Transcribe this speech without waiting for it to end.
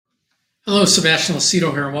Hello, Sebastian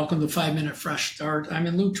Lucido here, and welcome to 5 Minute Fresh Start. I'm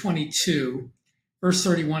in Luke 22, verse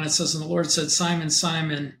 31. It says, "And the Lord said, Simon,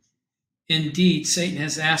 Simon, indeed Satan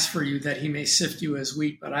has asked for you that he may sift you as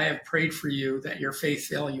wheat, but I have prayed for you that your faith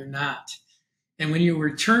fail you not. And when you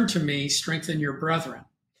return to me, strengthen your brethren."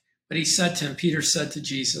 But he said to him, Peter said to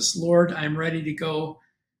Jesus, "Lord, I am ready to go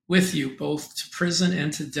with you both to prison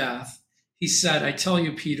and to death." He said, "I tell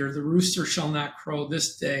you, Peter, the rooster shall not crow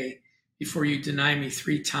this day before you deny me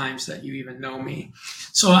 3 times that you even know me."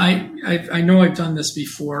 So I know I've done this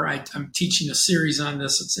before. I'm teaching a series on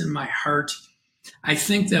this. It's in my heart. I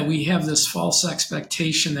think that we have this false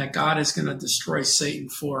expectation that God is going to destroy Satan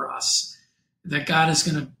for us, that God is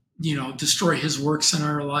going to, destroy his works in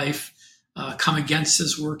our life, come against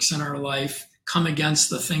his works in our life, come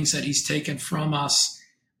against the things that he's taken from us.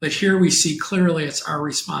 But here we see clearly it's our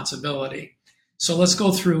responsibility. So let's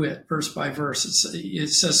go through it verse by verse. It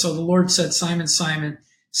says, "So the Lord said, Simon, Simon,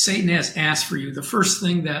 Satan has asked for you." The first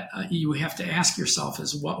thing that you have to ask yourself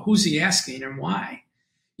is, who's he asking and why?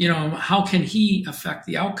 How can he affect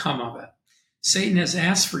the outcome of it? Satan has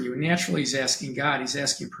asked for you. Naturally, he's asking God. He's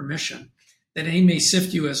asking permission that he may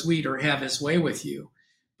sift you as wheat or have his way with you.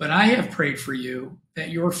 But I have prayed for you that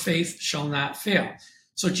your faith shall not fail.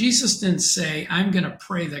 So Jesus didn't say, "I'm going to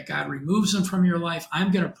pray that God removes him from your life.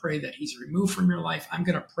 I'm going to pray that he's removed from your life. I'm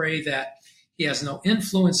going to pray that he has no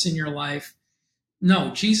influence in your life."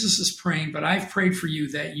 No, Jesus is praying, "But I've prayed for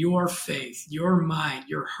you that your faith, your mind,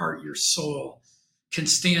 your heart, your soul can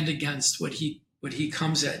stand against what he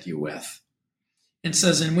comes at you with." And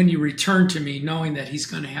says, "And when you return to me, knowing that he's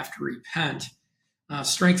going to have to repent,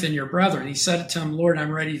 strengthen your brethren." He said to him, "Lord,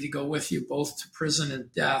 I'm ready to go with you both to prison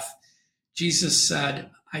and death." Jesus said,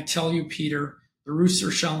 "I tell you, Peter, the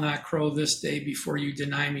rooster shall not crow this day before you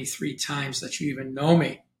deny me 3 times that you even know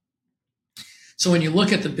me." So when you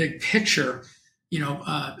look at the big picture,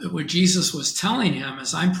 what Jesus was telling him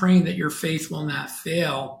is, I'm praying that your faith will not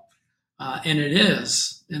fail. And it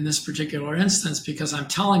is in this particular instance, because I'm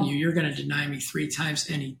telling you, you're going to deny me 3 times.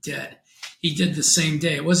 And he did. He did the same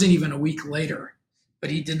day. It wasn't even a week later, but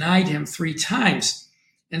he denied him 3 times.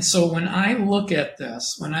 And so when I look at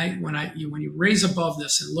this, when you raise above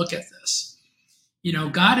this and look at this,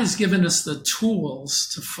 God has given us the tools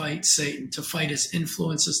to fight Satan, to fight his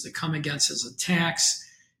influences, to come against his attacks,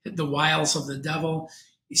 the wiles of the devil.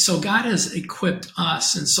 So God has equipped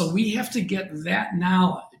us. And so we have to get that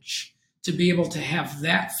knowledge to be able to have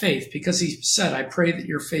that faith, because he said, "I pray that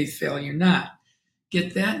your faith fail you not."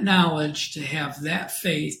 Get that knowledge to have that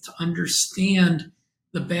faith, to understand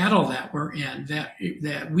the battle that we're in,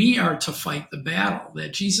 that we are to fight the battle,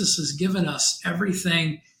 that Jesus has given us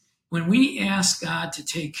everything. When we ask God to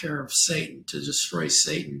take care of Satan, to destroy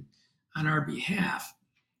Satan on our behalf,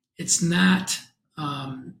 it's not,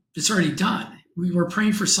 it's already done. We were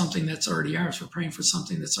praying for something that's already ours. We're praying for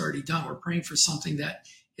something that's already done. We're praying for something that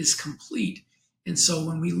is complete. And so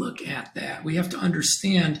when we look at that, we have to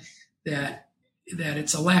understand that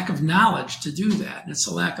it's a lack of knowledge to do that, and it's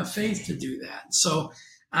a lack of faith to do that. So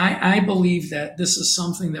I believe that this is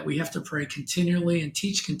something that we have to pray continually and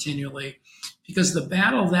teach continually, because the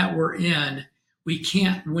battle that we're in, we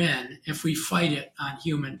can't win if we fight it on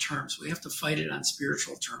human terms. We have to fight it on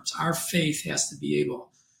spiritual terms. Our faith has to be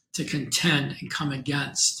able to contend and come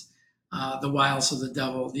against the wiles of the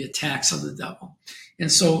devil, the attacks of the devil.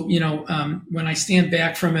 And so, when I stand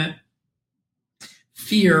back from it,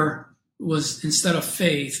 fear was, instead of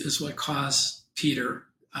faith, is what caused Peter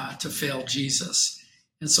to fail Jesus.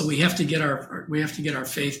 And so we have to get our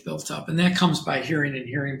faith built up, and that comes by hearing, and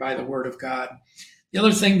hearing by the word of God. The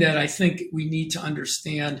other thing that I think we need to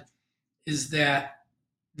understand is that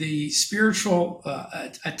the spiritual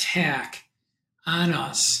attack on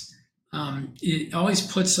us, it always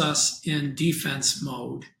puts us in defense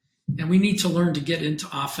mode, and we need to learn to get into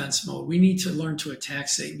offense mode. We need to learn to attack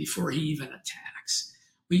Satan before he even attacks.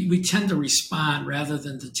 We tend to respond rather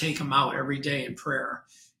than to take him out every day in prayer.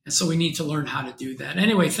 And so we need to learn how to do that.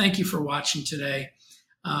 Anyway, thank you for watching today.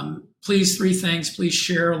 Please, 3 things. Please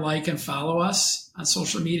share, like, and follow us on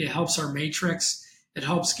social media. It helps our matrix. It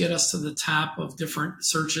helps get us to the top of different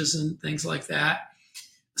searches and things like that.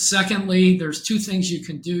 Secondly, there's 2 things you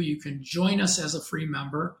can do. You can join us as a free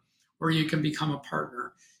member, or you can become a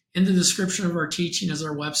partner. In the description of our teaching is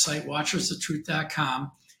our website,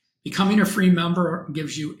 watchersoftruth.com. Becoming a free member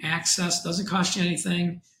gives you access, doesn't cost you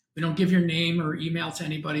anything. We don't give your name or email to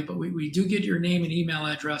anybody, but we do get your name and email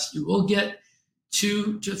address. You will get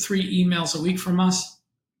 2 to 3 emails a week from us,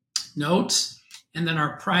 notes, and then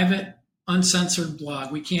our private, uncensored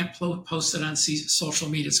blog. We can't post it on social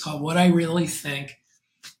media. It's called What I Really Think,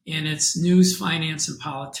 and it's news, finance, and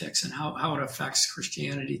politics, and how it affects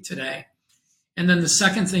Christianity today. And then the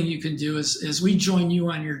second thing you can do is, as we join you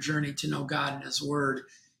on your journey to know God and his word,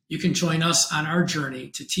 you can join us on our journey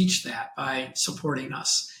to teach that by supporting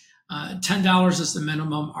us. $10 is the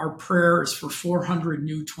minimum. Our prayer is for 400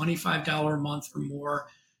 new $25 a month or more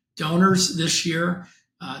donors this year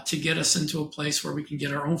to get us into a place where we can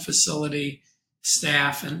get our own facility,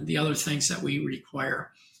 staff, and the other things that we require.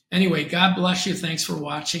 Anyway, God bless you. Thanks for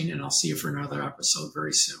watching, and I'll see you for another episode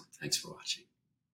very soon. Thanks for watching.